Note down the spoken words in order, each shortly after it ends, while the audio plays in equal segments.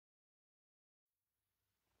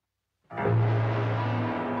The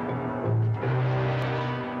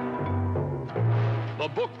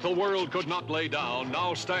book the world could not lay down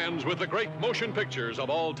now stands with the great motion pictures of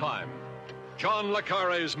all time. John le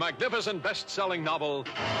Carre's magnificent best-selling novel,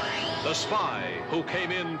 The Spy Who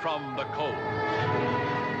Came In From the Cold.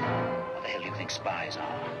 What the hell do you think spies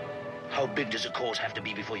are? How big does a cause have to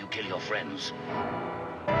be before you kill your friends?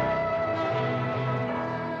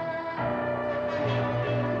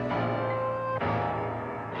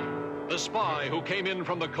 The Spy Who Came In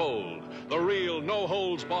From the Cold, the real,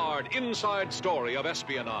 no-holds-barred inside story of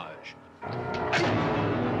espionage.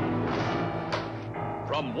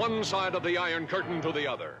 From one side of the Iron Curtain to the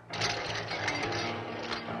other.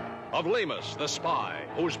 Of Lemus, the spy,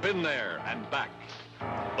 who's been there and back.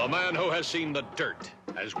 The man who has seen the dirt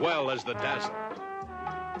as well as the dazzle.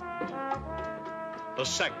 The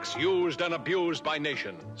sex used and abused by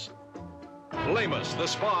nations. Lemus, the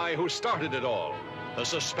spy who started it all. The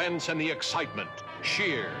suspense and the excitement,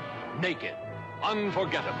 sheer, naked,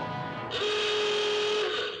 unforgettable.